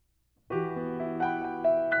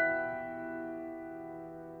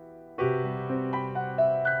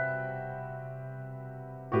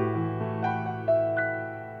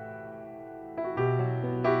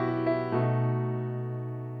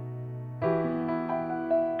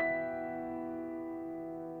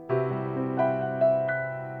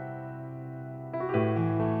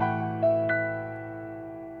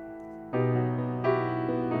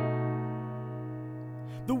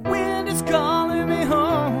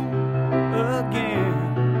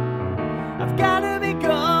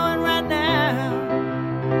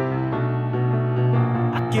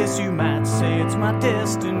my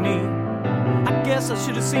destiny. I guess I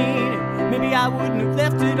should have seen it, maybe I wouldn't have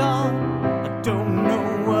left it all. I don't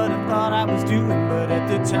know what I thought I was doing, but at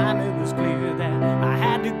the time it was clear that I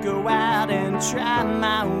had to go out and try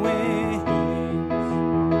my wings.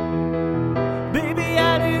 Baby,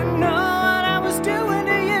 I didn't know what I was doing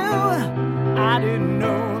to you. I didn't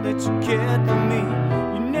know that you cared for me.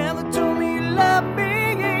 You never told me you loved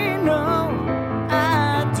me. No,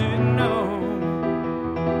 I didn't know.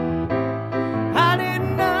 I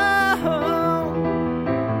didn't know.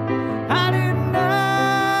 I didn't know.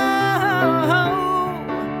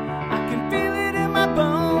 I can feel it in my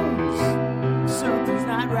bones. Something's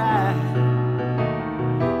not right.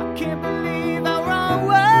 I can't believe how wrong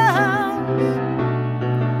was.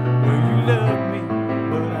 Well, you loved me,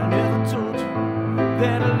 but I never told you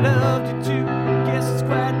that I loved you too. Guess it's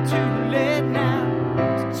quite too late now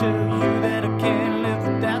to tell you that I can't live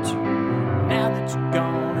without you. Now that you're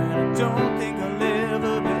gone, and I don't think I'll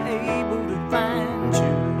ever be able to find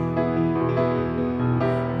you.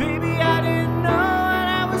 Baby, I didn't know what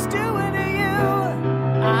I was doing to you.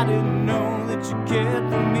 I didn't know that you cared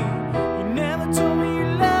for me. You never told me you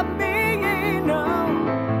loved me. No,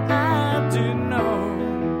 I didn't know.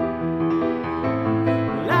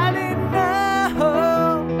 Well, I didn't know.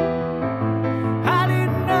 I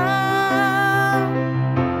didn't know.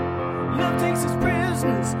 Love takes its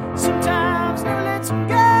prisoners, sometimes never lets them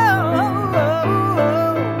go.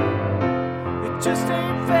 It just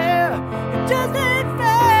ain't fair, it just ain't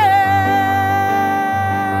fair,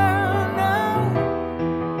 no.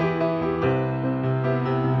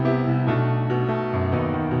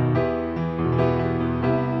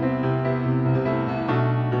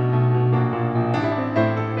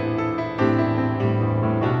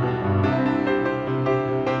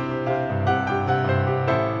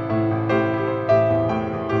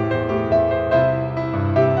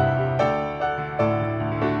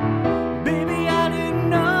 Baby, I didn't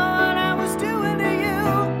know what I was doing to you.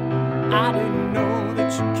 I didn't know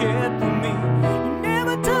that you cared for me.